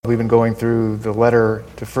we've been going through the letter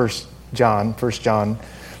to First John,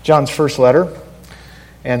 John's first letter.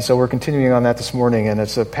 And so we're continuing on that this morning, and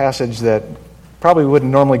it's a passage that probably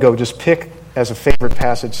wouldn't normally go just pick as a favorite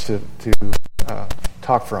passage to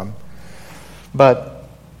talk from. But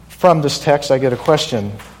from this text, I get a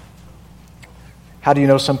question. How do you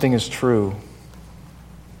know something is true?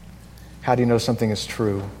 How do you know something is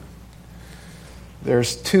true?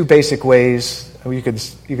 There's two basic ways. You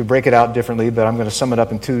could break it out differently, but I'm going to sum it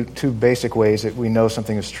up in two basic ways that we know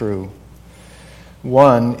something is true.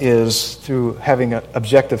 One is through having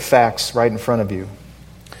objective facts right in front of you.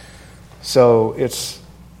 So it's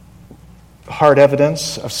hard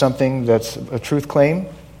evidence of something that's a truth claim,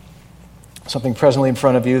 something presently in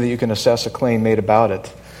front of you that you can assess a claim made about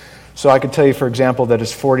it. So I could tell you, for example, that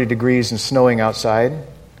it's 40 degrees and snowing outside,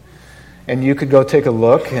 and you could go take a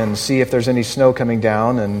look and see if there's any snow coming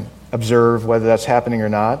down and observe whether that's happening or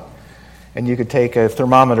not. And you could take a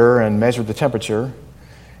thermometer and measure the temperature.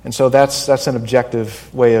 And so that's an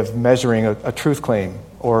objective way of measuring a truth claim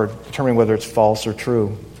or determining whether it's false or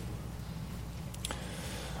true.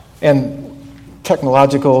 And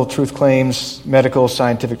technological truth claims, medical,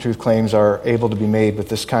 scientific truth claims are able to be made with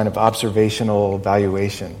this kind of observational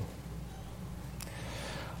evaluation.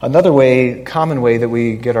 Another way, common way that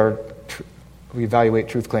we evaluate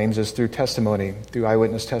truth claims is through testimony, through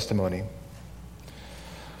eyewitness testimony.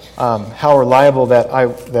 How reliable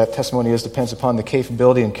that testimony is depends upon the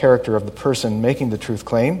capability and character of the person making the truth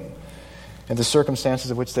claim and the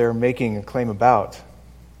circumstances of which they're making a claim about.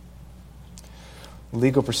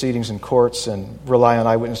 Legal proceedings in courts and rely on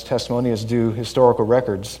eyewitness testimony as do historical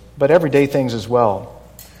records, but everyday things as well.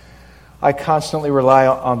 I constantly rely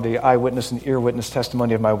on the eyewitness and ear witness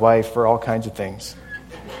testimony of my wife for all kinds of things.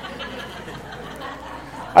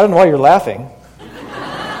 I don't know why you're laughing.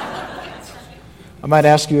 I might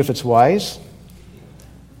ask you if it's wise.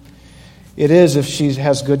 It is if she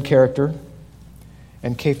has good character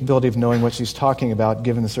and capability of knowing what she's talking about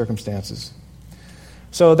given the circumstances.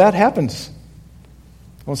 So that happens.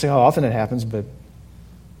 I won't say how often it happens, but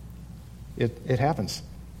it happens.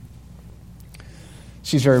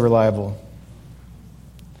 She's very reliable.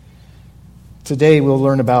 Today we'll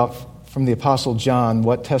learn about from the Apostle John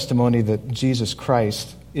what testimony that Jesus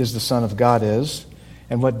Christ is the Son of God is,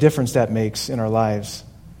 and what difference that makes in our lives.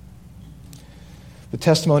 The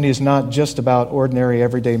testimony is not just about ordinary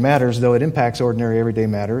everyday matters, though it impacts ordinary everyday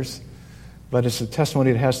matters, but it's a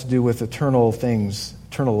testimony that has to do with eternal things,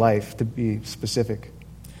 eternal life, to be specific.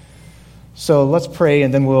 So let's pray,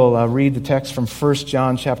 and then we'll read the text from 1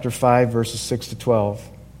 John chapter 5, verses 6 to 12.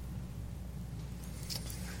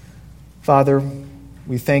 Father,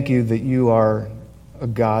 we thank you that you are a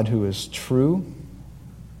God who is true,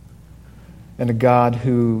 and a God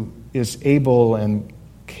who is able and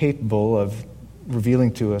capable of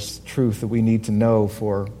revealing to us truth that we need to know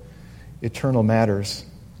for eternal matters.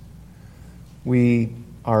 We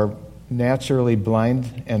are naturally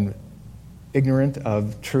blind and ignorant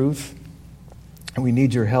of truth, and we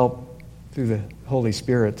need your help through the Holy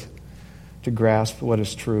Spirit to grasp what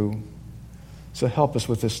is true. So help us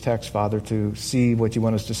with this text, Father, to see what you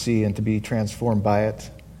want us to see and to be transformed by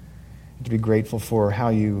it, and to be grateful for how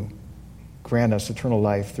you grant us eternal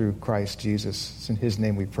life through Christ Jesus. It's in his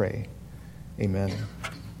name we pray. Amen.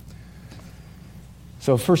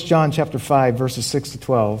 So 1 John chapter 5, verses 6 to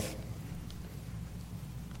 12.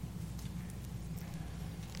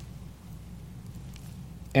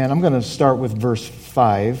 And I'm going to start with verse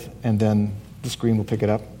 5, and then the screen will pick it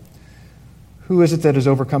up. Who is it that has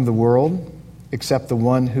overcome the world, except the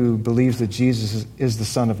one who believes that Jesus is the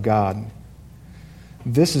Son of God?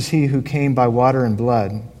 This is he who came by water and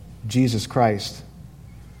blood, Jesus Christ.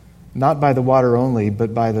 Not by the water only,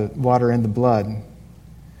 but by the water and the blood.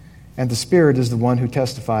 And the Spirit is the one who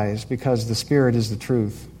testifies, because the Spirit is the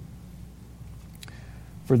truth.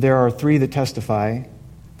 For there are three that testify,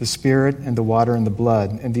 the Spirit and the water and the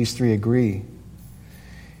blood, and these three agree.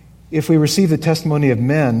 If we receive the testimony of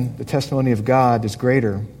men, the testimony of God is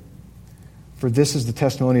greater. For this is the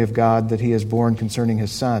testimony of God that he has borne concerning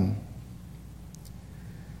his Son.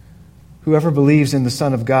 Whoever believes in the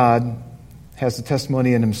Son of God has the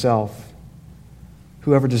testimony in himself.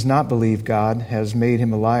 Whoever does not believe God has made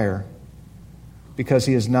him a liar, because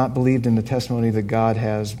he has not believed in the testimony that God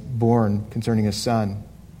has borne concerning his Son.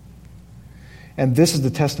 And this is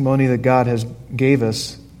the testimony that God has gave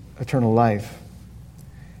us, eternal life,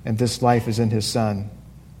 and this life is in his Son.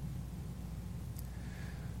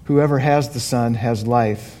 Whoever has the Son has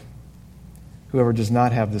life. Whoever does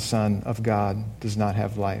not have the Son of God does not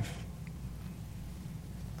have life.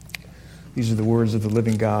 These are the words of the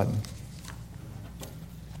living God.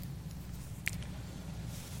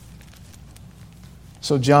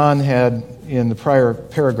 So John had, in the prior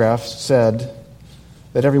paragraph, said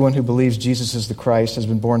that everyone who believes Jesus is the Christ has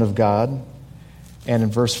been born of God. And in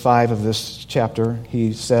verse 5 of this chapter,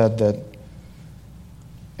 he said that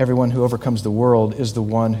everyone who overcomes the world is the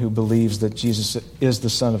one who believes that Jesus is the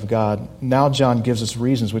Son of God. Now John gives us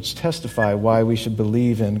reasons which testify why we should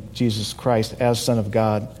believe in Jesus Christ as Son of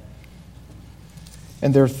God.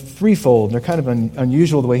 And they're threefold. They're kind of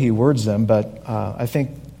unusual the way he words them, but I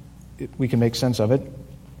think we can make sense of it.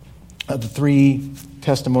 The three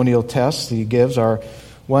testimonial tests he gives are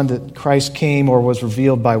one, that Christ came or was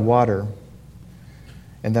revealed by water,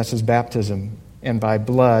 and that's his baptism, and by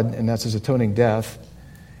blood, and that's his atoning death,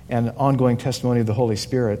 and ongoing testimony of the Holy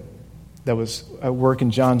Spirit that was at work in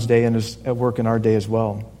John's day and is at work in our day as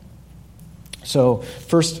well. So,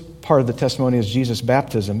 first part of the testimony is Jesus'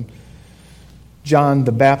 baptism. John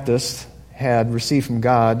the Baptist had received from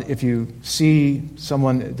God, if you see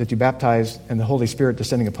someone that you baptize and the Holy Spirit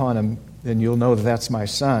descending upon him, then you'll know that that's my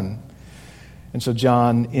son. And so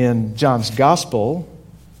John, in John's gospel,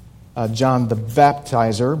 John the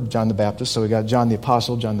Baptizer, John the Baptist, so we got John the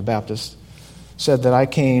Apostle, John the Baptist, said that I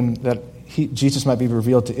came that Jesus might be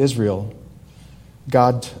revealed to Israel.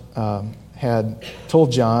 God had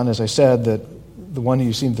told John, as I said, that the one who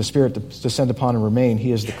you see the Spirit descend upon and remain,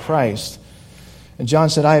 he is the Christ. And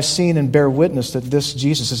John said, I have seen and bear witness that this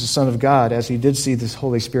Jesus is the Son of God, as he did see this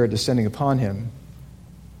Holy Spirit descending upon him.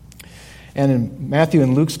 And in Matthew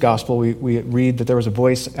and Luke's gospel, we read that there was a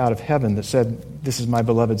voice out of heaven that said, this is my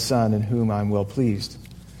beloved Son, in whom I am well pleased.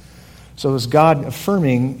 So it was God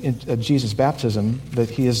affirming at Jesus' baptism that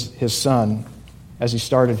he is his Son as he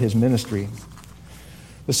started his ministry.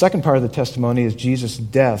 The second part of the testimony is Jesus'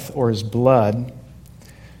 death, or his blood.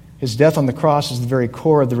 His death on the cross is the very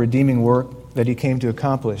core of the redeeming work that he came to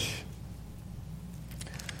accomplish.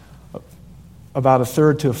 About a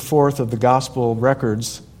third to a fourth of the gospel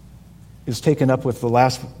records is taken up with the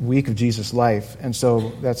last week of Jesus' life, and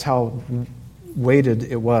so that's how weighted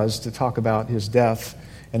it was to talk about his death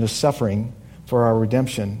and his suffering for our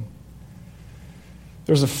redemption.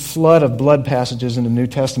 There's a flood of blood passages in the New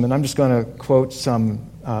Testament. I'm just going to quote some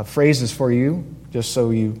phrases for you, just so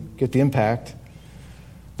you get the impact.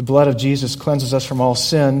 The blood of Jesus cleanses us from all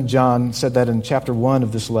sin. John said that in chapter 1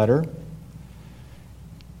 of this letter.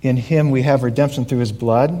 In him we have redemption through his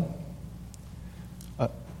blood.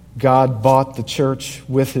 God bought the church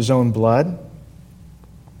with his own blood.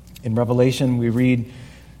 In Revelation we read,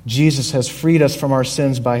 Jesus has freed us from our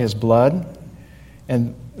sins by his blood.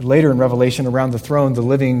 And later in Revelation, around the throne, the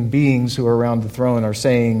living beings who are around the throne are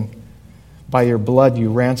saying, by your blood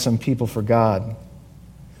you ransom people for God.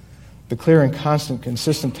 The clear and constant,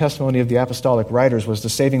 consistent testimony of the apostolic writers was the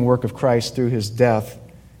saving work of Christ through his death,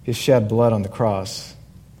 his shed blood on the cross.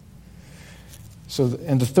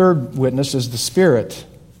 And the third witness is the Spirit.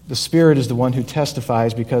 The Spirit is the one who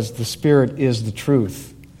testifies because the Spirit is the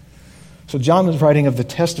truth. So John was writing of the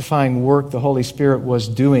testifying work the Holy Spirit was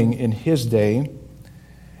doing in his day,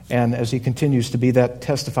 and as he continues to be that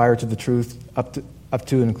testifier to the truth up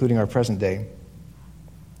to and including our present day.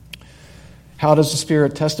 How does the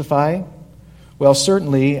Spirit testify? Well,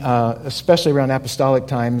 certainly, especially around apostolic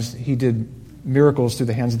times, he did miracles through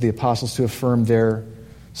the hands of the apostles to affirm their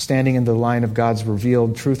standing in the line of God's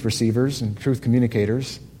revealed truth receivers and truth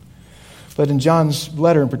communicators. But in John's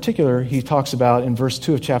letter in particular, he talks about in verse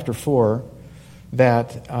 2 of chapter 4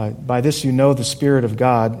 that by this you know the Spirit of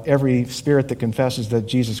God. Every spirit that confesses that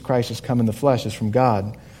Jesus Christ has come in the flesh is from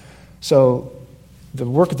God. So the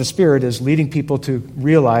work of the Spirit is leading people to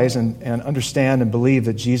realize and understand and believe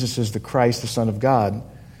that Jesus is the Christ, the Son of God.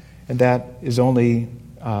 And that only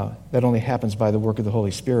happens by the work of the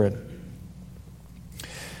Holy Spirit.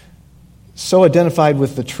 So identified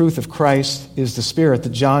with the truth of Christ is the Spirit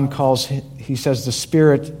that John he says the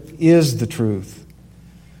Spirit is the truth.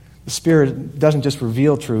 The Spirit doesn't just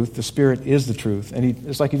reveal truth, the Spirit is the truth. And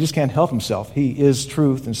it's like he just can't help himself. He is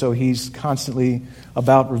truth, and so he's constantly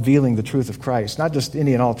about revealing the truth of Christ. Not just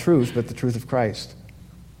any and all truth, but the truth of Christ.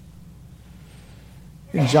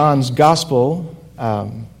 In John's Gospel,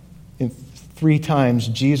 3 times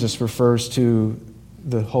Jesus refers to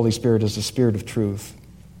the Holy Spirit as the Spirit of truth.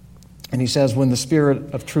 And he says, when the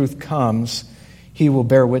Spirit of truth comes, he will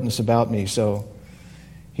bear witness about me. So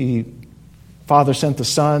Father sent the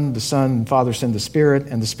Son and Father sent the Spirit,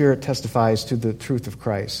 and the Spirit testifies to the truth of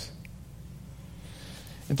Christ.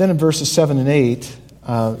 And then in verses 7 and 8,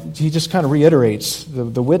 he just kind of reiterates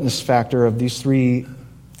the witness factor of these 3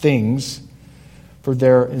 things.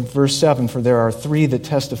 In verse 7, for there are 3 that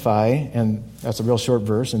testify, and that's a real short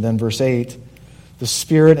verse. And then verse 8, the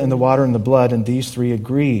Spirit and the water and the blood, and these 3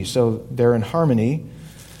 agree. So they're in harmony.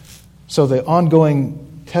 So the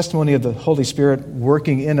ongoing testimony of the Holy Spirit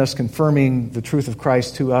working in us, confirming the truth of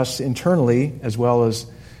Christ to us internally as well as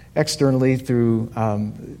externally through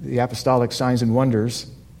the apostolic signs and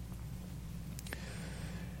wonders.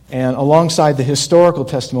 And alongside the historical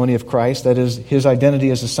testimony of Christ, that is, his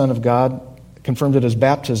identity as the Son of God, confirmed at his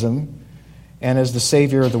baptism, and as the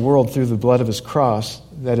Savior of the world through the blood of his cross,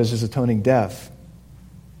 that is, his atoning death.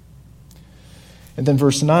 And then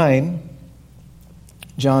verse 9,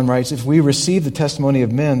 John writes, if we receive the testimony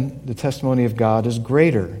of men, the testimony of God is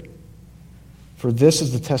greater. For this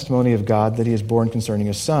is the testimony of God that he is born concerning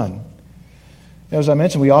his Son. Now, as I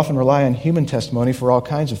mentioned, we often rely on human testimony for all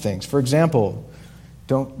kinds of things. For example,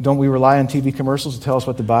 don't we rely on TV commercials to tell us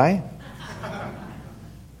what to buy?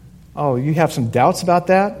 Oh, you have some doubts about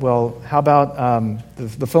that? Well, how about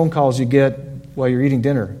the phone calls you get while you're eating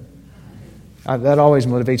dinner? That always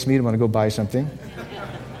motivates me to want to go buy something.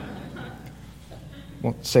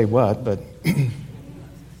 Won't say what, but...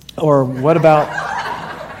 Or what about...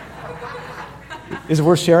 Is it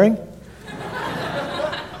worth sharing?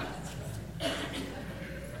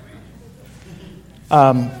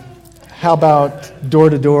 How about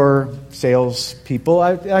door-to-door sales people?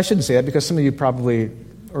 I shouldn't say that because some of you probably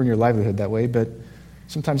earn your livelihood that way, but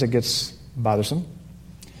sometimes it gets bothersome.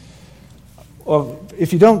 Well,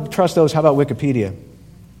 if you don't trust those, how about Wikipedia?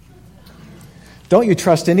 Don't you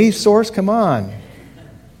trust any source? Come on.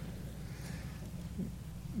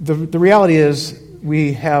 The reality is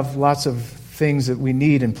we have lots of things that we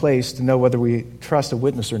need in place to know whether we trust a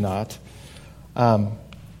witness or not.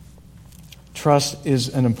 Trust is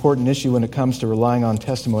an important issue when it comes to relying on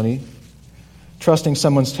testimony. Trusting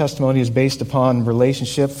someone's testimony is based upon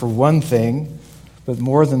relationship for one thing, but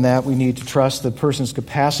more than that, we need to trust the person's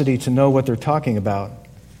capacity to know what they're talking about,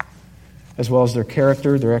 as well as their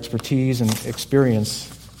character, their expertise, and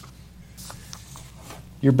experience.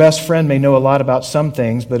 Your best friend may know a lot about some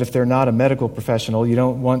things, but if they're not a medical professional, you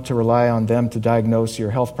don't want to rely on them to diagnose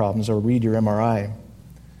your health problems or read your MRI.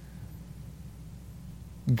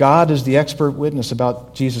 God is the expert witness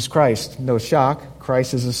about Jesus Christ. No shock,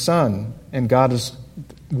 Christ is his Son, and God is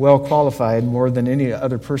well qualified more than any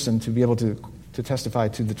other person to be able to testify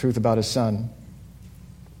to the truth about his Son.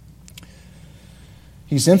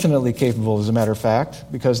 He's infinitely capable, as a matter of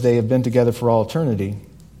fact, because they have been together for all eternity,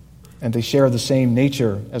 and they share the same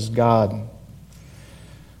nature as God.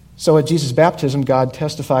 So at Jesus' baptism, God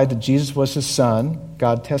testified that Jesus was his Son.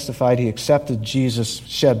 God testified he accepted Jesus'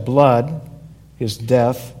 shed blood, his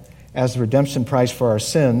death, as the redemption price for our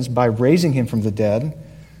sins by raising him from the dead,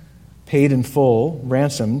 paid in full,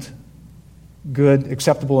 ransomed, good,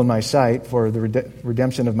 acceptable in my sight for the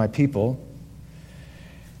redemption of my people.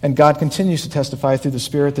 And God continues to testify through the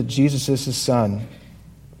Spirit that Jesus is his Son,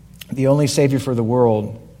 the only Savior for the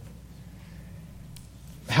world.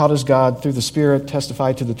 How does God, through the Spirit,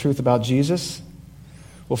 testify to the truth about Jesus?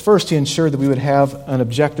 Well, first, he ensured that we would have an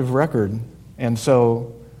objective record. And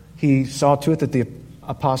so he saw to it that the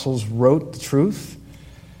apostles wrote the truth.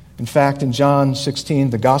 In fact, in John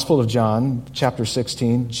 16, the Gospel of John, chapter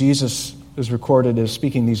 16, Jesus is recorded as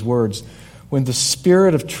speaking these words. When the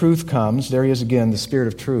Spirit of truth comes, there he is again, the Spirit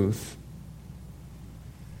of truth,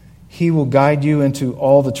 he will guide you into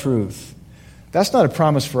all the truth. That's not a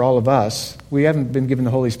promise for all of us. We haven't been given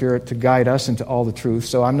the Holy Spirit to guide us into all the truth.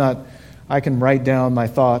 So I can write down my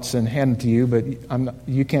thoughts and hand them to you, but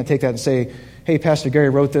you can't take that and say, hey, Pastor Gary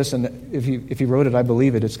wrote this, and if he wrote it, I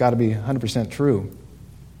believe it. It's got to be 100% true.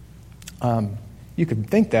 You could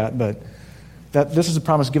think that, but this is a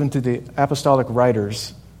promise given to the apostolic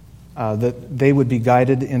writers, that they would be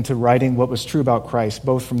guided into writing what was true about Christ,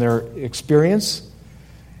 both from their experience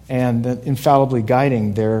and infallibly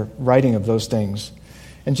guiding their writing of those things.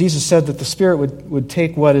 And Jesus said that the Spirit would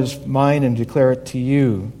take what is mine and declare it to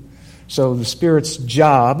you. So the Spirit's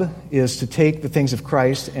job is to take the things of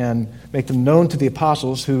Christ and make them known to the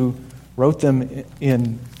apostles who wrote them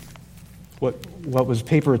in what was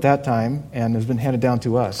paper at that time and has been handed down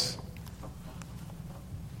to us.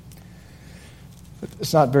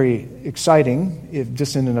 It's not very exciting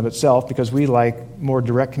just in and of itself because we like more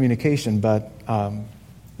direct communication, but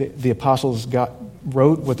the apostles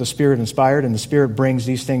wrote what the Spirit inspired, and the Spirit brings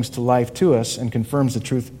these things to life to us and confirms the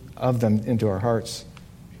truth of them into our hearts.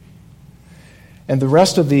 And the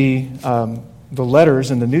rest of the letters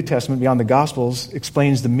in the New Testament beyond the Gospels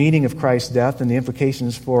explains the meaning of Christ's death and the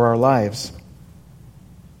implications for our lives.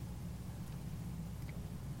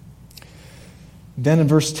 Then in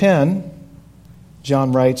verse 10,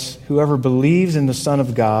 John writes, whoever believes in the Son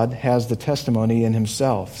of God has the testimony in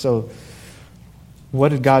himself. So what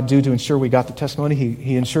did God do to ensure we got the testimony?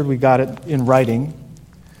 He ensured we got it in writing.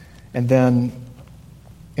 And then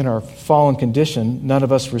in our fallen condition, none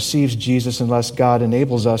of us receives Jesus unless God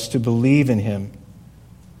enables us to believe in him.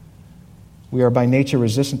 We are by nature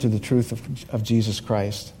resistant to the truth of Jesus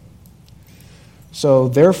Christ. So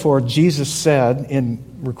therefore, Jesus said,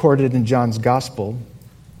 recorded in John's Gospel,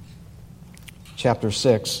 chapter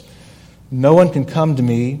 6, "No one can come to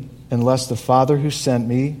me unless the Father who sent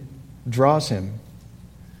me draws him."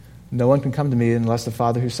 No one can come to me unless the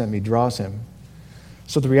Father who sent me draws him.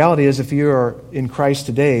 So the reality is, if you are in Christ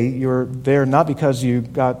today, you're there not because you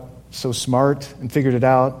got so smart and figured it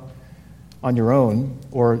out on your own,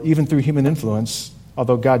 or even through human influence,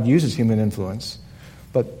 although God uses human influence.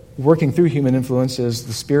 But working through human influence is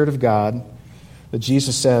the Spirit of God that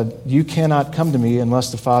Jesus said, "You cannot come to me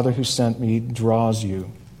unless the Father who sent me draws you."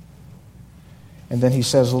 And then he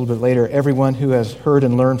says a little bit later, "Everyone who has heard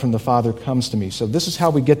and learned from the Father comes to me." So this is how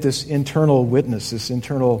we get this internal witness, this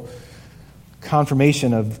internal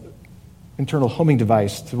confirmation of internal homing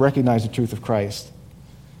device to recognize the truth of Christ.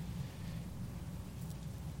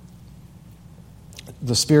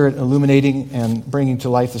 The Spirit illuminating and bringing to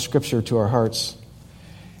life the Scripture to our hearts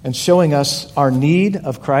and showing us our need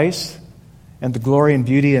of Christ and the glory and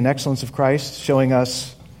beauty and excellence of Christ, showing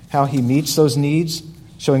us how he meets those needs,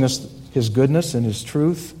 showing us his goodness and his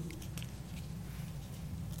truth.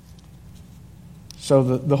 So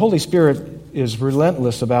the Holy Spirit is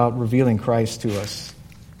relentless about revealing Christ to us.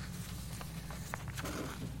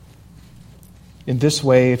 In this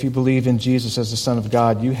way, if you believe in Jesus as the Son of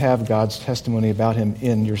God, you have God's testimony about him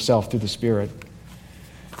in yourself through the Spirit.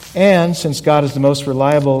 And since God is the most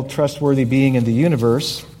reliable, trustworthy being in the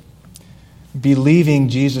universe, believing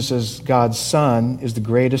Jesus as God's Son is the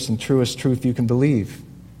greatest and truest truth you can believe.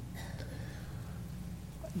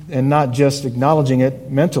 And not just acknowledging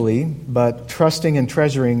it mentally, but trusting and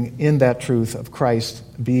treasuring in that truth of Christ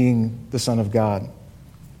being the Son of God.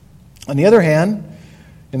 On the other hand,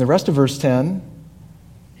 in the rest of verse 10,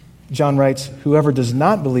 John writes, "Whoever does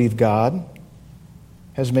not believe God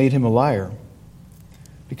has made him a liar,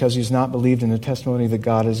 because he's not believed in the testimony that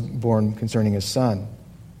God has borne concerning his Son."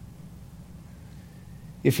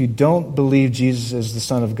 If you don't believe Jesus is the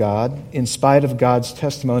Son of God, in spite of God's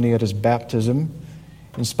testimony at his baptism,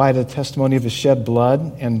 in spite of the testimony of his shed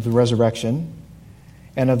blood and the resurrection,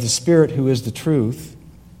 and of the Spirit who is the truth,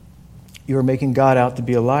 you are making God out to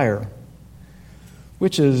be a liar,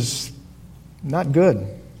 which is not good.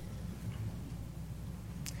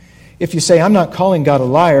 If you say, "I'm not calling God a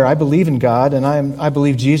liar, I believe in God, and I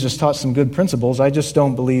believe Jesus taught some good principles, I just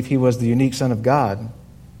don't believe he was the unique Son of God,"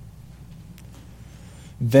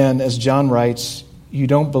 then, as John writes, you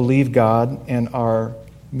don't believe God and are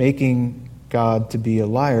making God to be a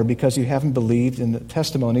liar because you haven't believed in the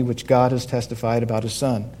testimony which God has testified about his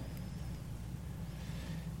Son.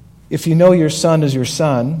 If you know your Son is your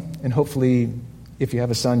Son, and hopefully if you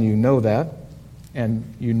have a son you know that, and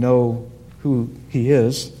you know who he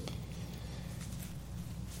is,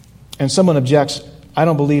 and someone objects, "I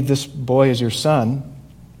don't believe this boy is your son,"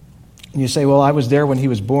 and you say, "Well, I was there when he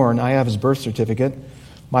was born. I have his birth certificate.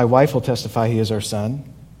 My wife will testify he is our son."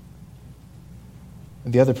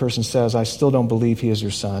 And the other person says, "I still don't believe he is your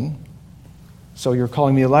son. So you're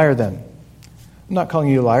calling me a liar then." "I'm not calling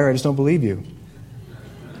you a liar, I just don't believe you."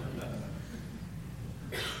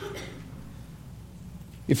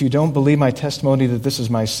 "If you don't believe my testimony that this is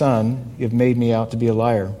my son, you've made me out to be a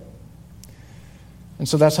liar." And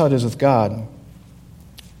so that's how it is with God.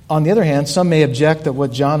 On the other hand, some may object that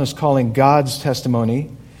what John is calling God's testimony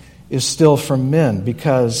is still from men,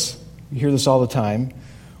 because, you hear this all the time,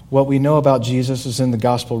 what we know about Jesus is in the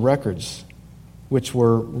gospel records, which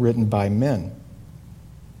were written by men.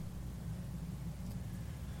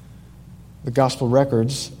 The gospel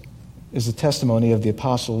records is the testimony of the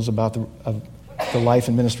apostles about the life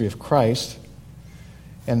and ministry of Christ.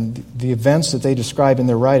 And the events that they describe in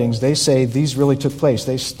their writings, they say these really took place.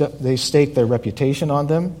 They staked their reputation on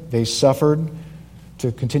them. They suffered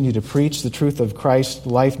to continue to preach the truth of Christ's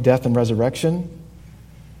life, death, and resurrection.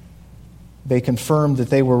 They confirmed that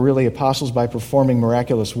they were really apostles by performing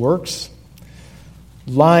miraculous works.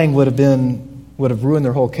 Lying would have ruined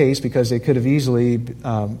their whole case, because they could have easily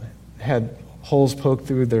had holes poked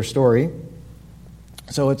through their story.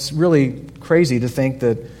 So it's really crazy to think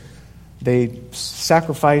that they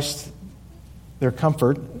sacrificed their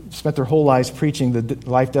comfort, spent their whole lives preaching the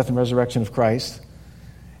life, death, and resurrection of Christ,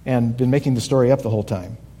 and been making the story up the whole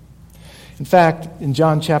time. In fact, in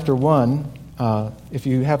John chapter 1, if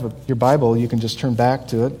you have your Bible, you can just turn back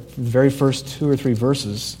to it, the very first 2 or 3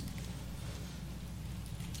 verses.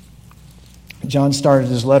 John started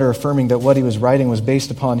his letter affirming that what he was writing was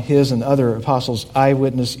based upon his and other apostles'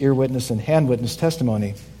 eyewitness, ear witness, and hand witness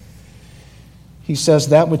testimony. he says,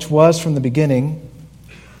 that which was from the beginning,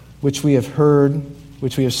 which we have heard,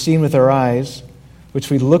 which we have seen with our eyes, which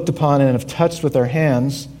we looked upon and have touched with our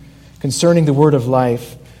hands, concerning the word of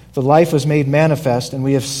life. The life was made manifest, and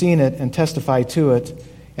we have seen it and testified to it,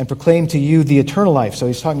 and proclaimed to you the eternal life. So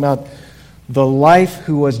he's talking about the life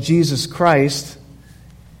who was Jesus Christ,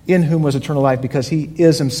 in whom was eternal life, because he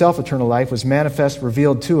is himself eternal life, was manifest,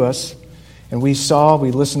 revealed to us. And we saw,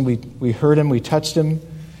 we listened, we heard him, we touched him.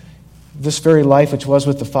 This very life which was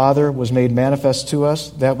with the Father was made manifest to us.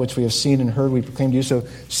 That which we have seen and heard, we proclaim to you. So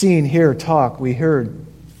seen, hear, talk, we heard,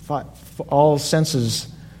 all senses.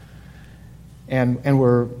 And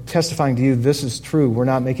we're testifying to you, this is true. We're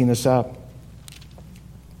not making this up.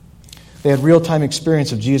 They had real-time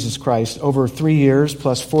experience of Jesus Christ. Over 3 years,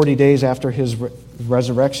 plus 40 days after his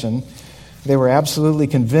resurrection, they were absolutely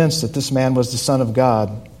convinced that this man was the Son of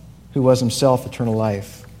God, who was himself eternal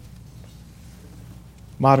life.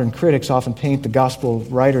 Modern critics often paint the gospel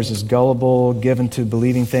writers as gullible, given to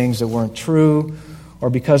believing things that weren't true,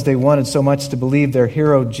 or because they wanted so much to believe their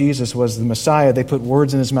hero Jesus was the Messiah, they put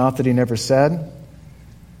words in his mouth that he never said,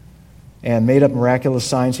 and made up miraculous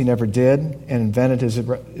signs he never did, and invented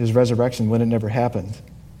his resurrection when it never happened.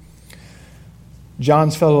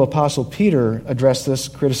 John's fellow apostle Peter addressed this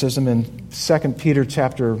criticism in 2 Peter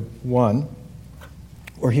chapter 1,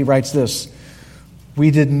 where he writes this,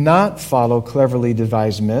 "We did not follow cleverly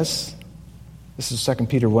devised myths." This is 2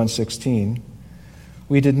 Peter 1:16.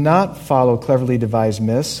 "We did not follow cleverly devised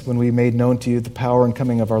myths when we made known to you the power and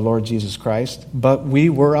coming of our Lord Jesus Christ, but we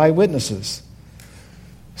were eyewitnesses."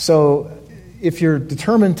 So if you're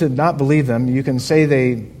determined to not believe them, you can say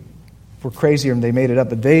they were crazy and they made it up,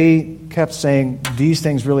 but they kept saying, these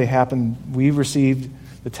things really happened. We received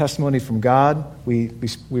the testimony from God. We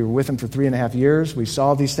were with him for 3.5 years. We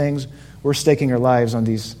saw these things. We're staking our lives on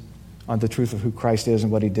the truth of who Christ is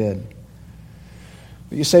and what he did.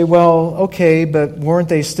 But you say, well, okay, but weren't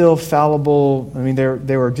they still fallible? I mean,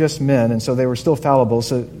 they were just men, and so they were still fallible.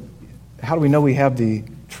 So how do we know we have the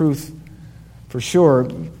truth for sure?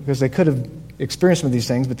 Because they could have experienced some of these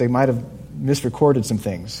things, but they might have misrecorded some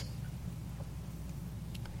things.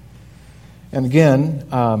 And again,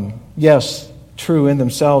 yes, true in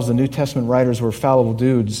themselves, the New Testament writers were fallible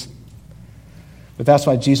dudes. But that's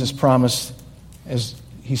why Jesus promised, as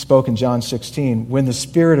he spoke in John 16, when the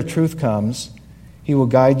Spirit of truth comes, he will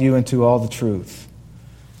guide you into all the truth.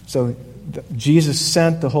 So Jesus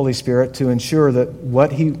sent the Holy Spirit to ensure that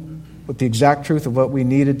what the exact truth of what we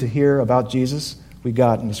needed to hear about Jesus, we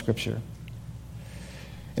got in the Scripture.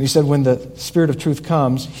 And he said, when the Spirit of truth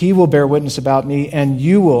comes, he will bear witness about me, and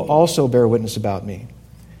you will also bear witness about me.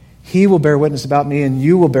 He will bear witness about me, and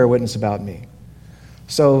you will bear witness about me.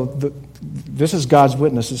 So this is God's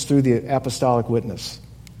witness. It's through the apostolic witness.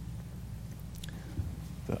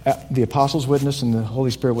 The apostles' witness and the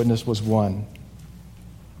Holy Spirit witness was one.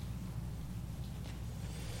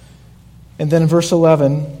 And then in verse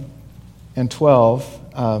 11 and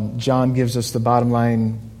 12, John gives us the bottom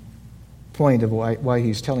line point of why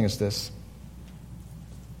he's telling us this.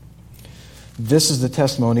 This is the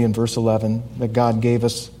testimony in verse 11 that God gave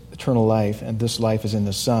us eternal life, and this life is in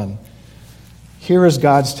the Son. Here is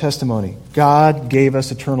God's testimony. God gave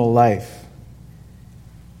us eternal life.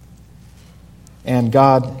 And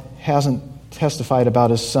God hasn't testified about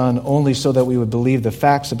his Son only so that we would believe the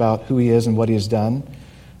facts about who he is and what he has done.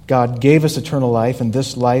 God gave us eternal life, and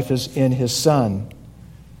this life is in his Son.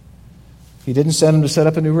 He didn't send him to set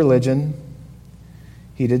up a new religion.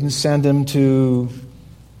 He didn't send him to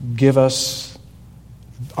give us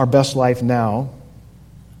our best life now.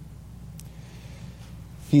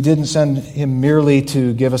 He didn't send him merely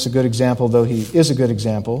to give us a good example, though he is a good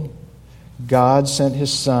example. God sent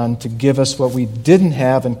his Son to give us what we didn't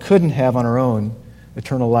have and couldn't have on our own,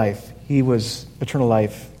 eternal life. He was eternal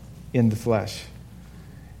life in the flesh.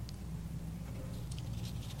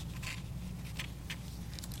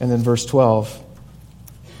 And then verse 12,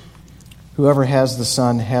 whoever has the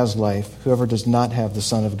Son has life. Whoever does not have the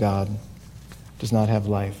Son of God does not have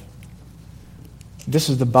life. This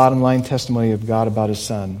is the bottom line testimony of God about his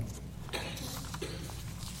Son.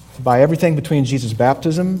 By everything between Jesus'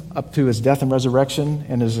 baptism up to his death and resurrection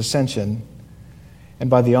and his ascension, and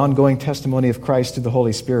by the ongoing testimony of Christ through the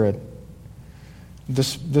Holy Spirit,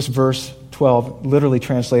 this verse 12, literally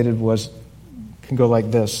translated, can go like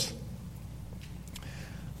this.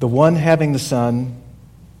 The one having the Son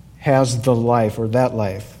has the life, or that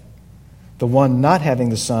life. The one not having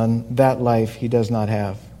the Son, that life he does not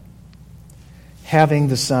have. Having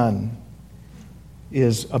the Son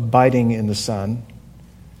is abiding in the Son,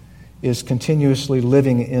 is continuously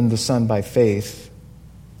living in the Son by faith.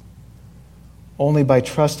 Only by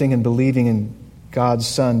trusting and believing in God's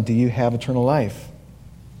Son, do you have eternal life?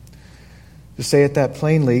 To say it that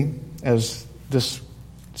plainly, as this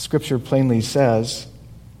Scripture plainly says,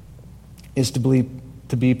 is to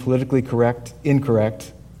be politically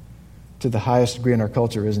incorrect to the highest degree in our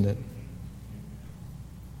culture, isn't it?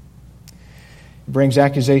 It brings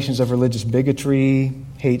accusations of religious bigotry,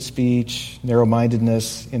 hate speech,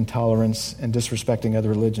 narrow-mindedness, intolerance, and disrespecting other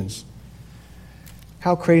religions.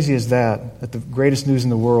 How crazy is that the greatest news in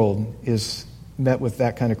the world is met with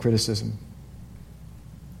that kind of criticism?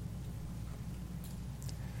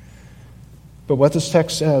 But what this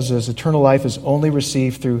text says is eternal life is only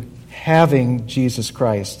received through having Jesus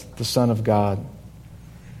Christ, the Son of God.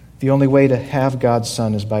 The only way to have God's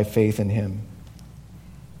Son is by faith in Him.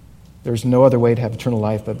 There's no other way to have eternal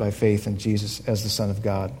life but by faith in Jesus as the Son of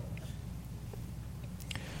God.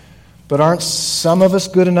 But aren't some of us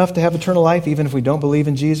good enough to have eternal life even if we don't believe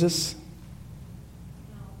in Jesus?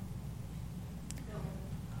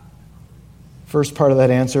 First part of that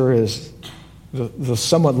answer is the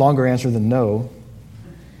somewhat longer answer than no,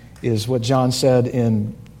 is what John said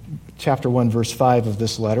in chapter 1, verse 5 of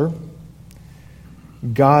this letter.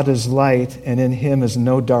 God is light, and in Him is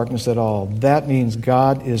no darkness at all. That means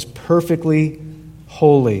God is perfectly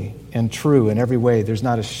holy and true in every way. There's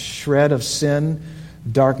not a shred of sin,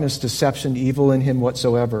 darkness, deception, evil in Him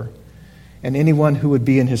whatsoever. And anyone who would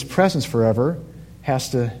be in His presence forever has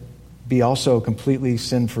to be also completely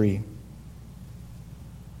sin-free.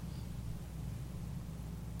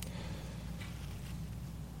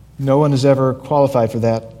 No one is ever qualified for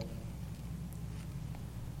that,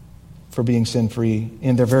 for being sin-free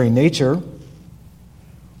in their very nature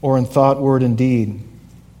or in thought, word, and deed.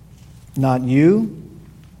 Not you,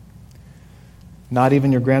 not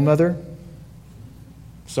even your grandmother.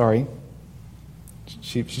 Sorry,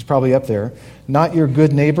 she's probably up there. Not your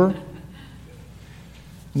good neighbor,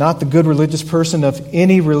 not the good religious person of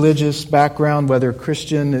any religious background, whether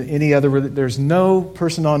Christian, any other. There's no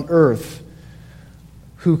person on earth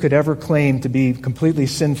who could ever claim to be completely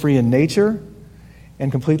sin-free in nature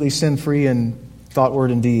and completely sin-free in thought,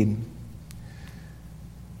 word, and deed.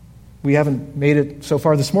 We haven't made it so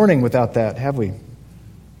far this morning without that, have we?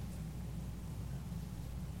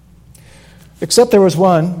 Except there was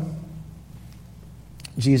one,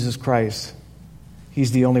 Jesus Christ.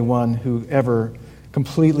 He's the only one who ever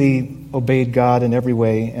completely obeyed God in every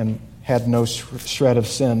way and had no shred of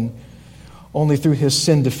sin. Only through His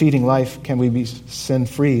sin-defeating life can we be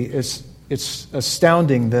sin-free. It's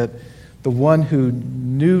astounding that the one who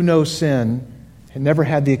knew no sin, had never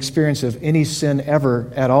had the experience of any sin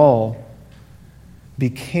ever at all,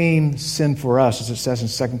 became sin for us, as it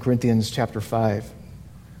says in 2 Corinthians chapter 5,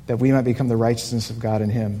 that we might become the righteousness of God in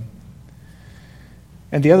Him.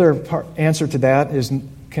 And the other answer to that is,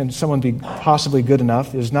 can someone be possibly good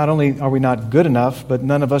enough, is not only are we not good enough, but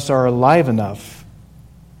none of us are alive enough.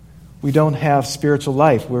 We don't have spiritual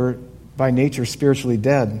life. We're by nature spiritually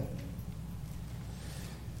dead.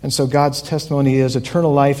 And so God's testimony is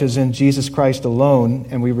eternal life is in Jesus Christ alone,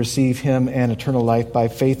 and we receive Him and eternal life by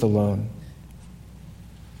faith alone.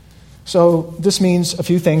 So this means a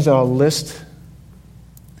few things that I'll list,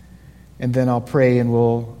 and then I'll pray, and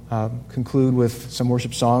we'll conclude with some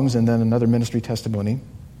worship songs and then another ministry testimony.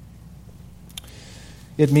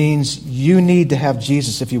 It means you need to have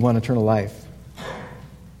Jesus if you want eternal life.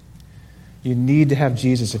 You need to have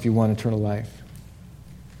Jesus if you want eternal life.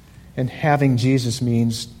 And having Jesus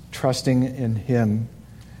means trusting in Him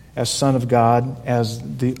as Son of God, as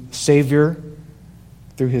the Savior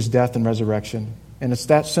through His death and resurrection. And it's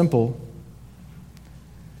that simple.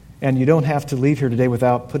 And you don't have to leave here today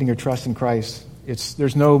without putting your trust in Christ.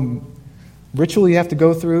 There's no ritual you have to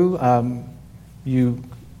go through. You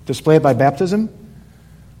display it by baptism,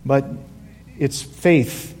 but it's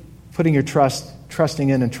faith, putting your trusting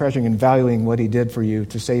in and treasuring and valuing what He did for you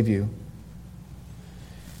to save you.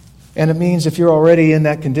 And it means if you're already in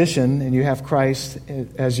that condition and you have Christ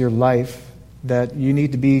as your life, that you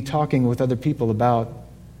need to be talking with other people about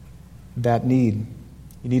that need.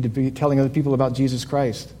 You need to be telling other people about Jesus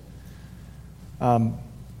Christ.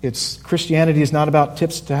 Christianity is not about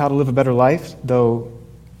tips to how to live a better life, though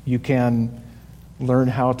you can learn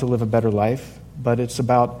how to live a better life, but it's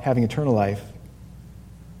about having eternal life.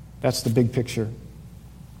 That's the big picture.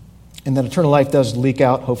 And that eternal life does leak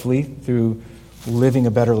out, hopefully, through living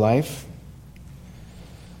a better life.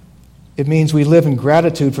 It means we live in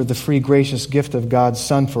gratitude for the free, gracious gift of God's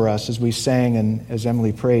Son for us, as we sang and as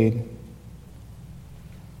Emily prayed.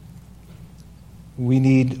 We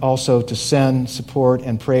need also to send, support,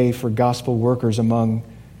 and pray for gospel workers among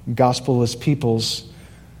gospelless peoples,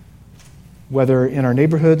 whether in our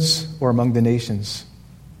neighborhoods or among the nations.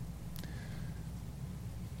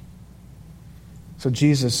 So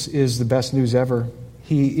Jesus is the best news ever.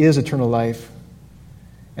 He is eternal life.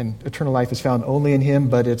 And eternal life is found only in Him,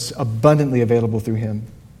 but it's abundantly available through Him.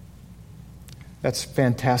 That's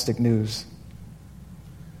fantastic news.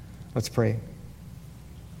 Let's pray.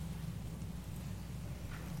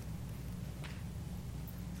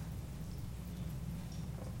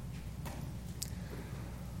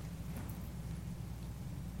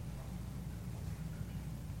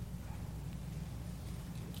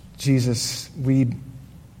 Jesus, we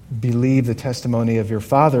believe the testimony of your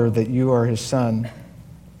Father that you are His Son.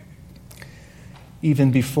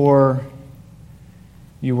 Even before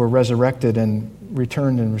you were resurrected and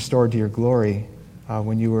returned and restored to your glory,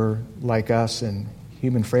 when you were like us in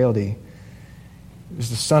human frailty, it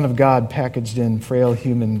was the Son of God packaged in frail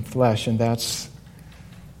human flesh, and that's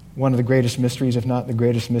one of the greatest mysteries, if not the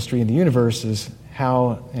greatest mystery in the universe, is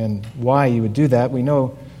how and why you would do that. We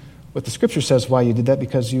know what the Scripture says why you did that,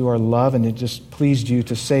 because you are love and it just pleased you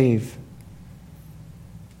to save.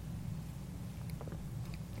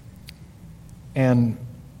 And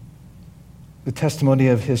the testimony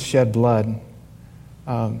of His shed blood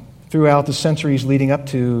throughout the centuries leading up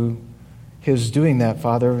to His doing that,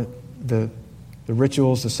 Father, the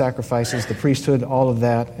rituals, the sacrifices, the priesthood, all of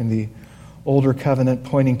that in the older covenant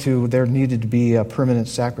pointing to there needed to be a permanent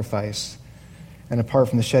sacrifice. And apart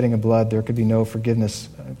from the shedding of blood, there could be no forgiveness,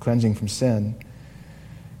 cleansing from sin.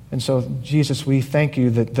 And so, Jesus, we thank you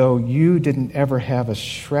that though you didn't ever have a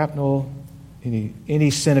shrapnel, any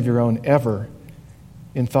sin of your own ever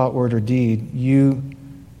in thought, word, or deed, you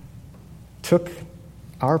took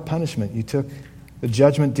our punishment. You took the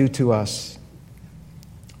judgment due to us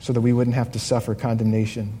so that we wouldn't have to suffer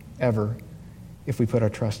condemnation ever if we put our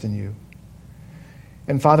trust in you.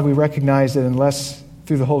 And Father, we recognize that unless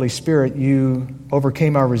through the Holy Spirit you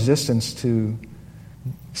overcame our resistance to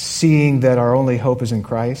seeing that our only hope is in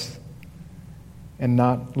Christ and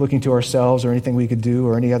not looking to ourselves or anything we could do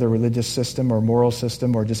or any other religious system or moral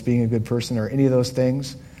system or just being a good person or any of those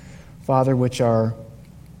things, Father, which are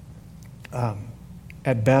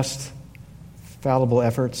at best fallible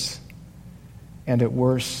efforts and at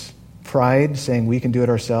worst pride, saying we can do it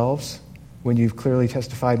ourselves when you've clearly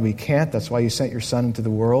testified we can't. That's why you sent your Son into the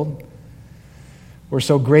world. We're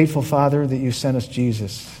so grateful, Father, that you sent us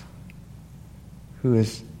Jesus, who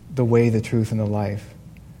is the way, the truth, and the life.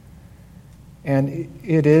 And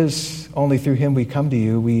it is only through Him we come to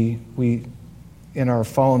you. We in our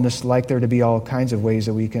fallenness, like there to be all kinds of ways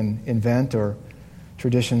that we can invent or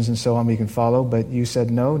traditions and so on we can follow. But you said,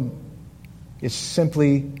 no, it's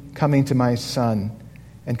simply coming to my Son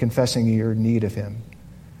and confessing your need of Him.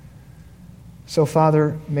 So,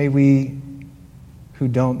 Father, may we who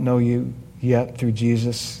don't know you yet through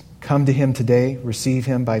Jesus come to Him today, receive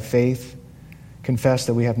Him by faith, confess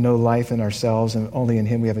that we have no life in ourselves and only in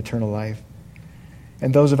Him we have eternal life.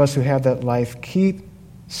 And those of us who have that life, keep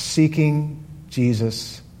seeking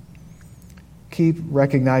Jesus. Keep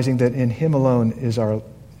recognizing that in Him alone is our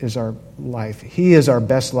life. He is our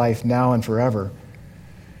best life now and forever.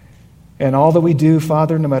 And all that we do,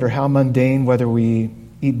 Father, no matter how mundane, whether we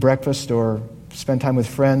eat breakfast or spend time with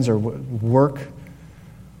friends or work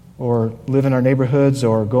or live in our neighborhoods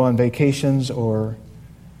or go on vacations or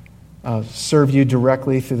serve you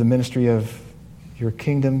directly through the ministry of your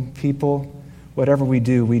kingdom people, whatever we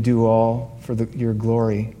do all for your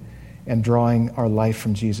glory and drawing our life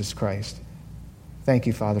from Jesus Christ. Thank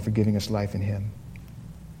you, Father, for giving us life in Him.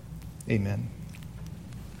 Amen.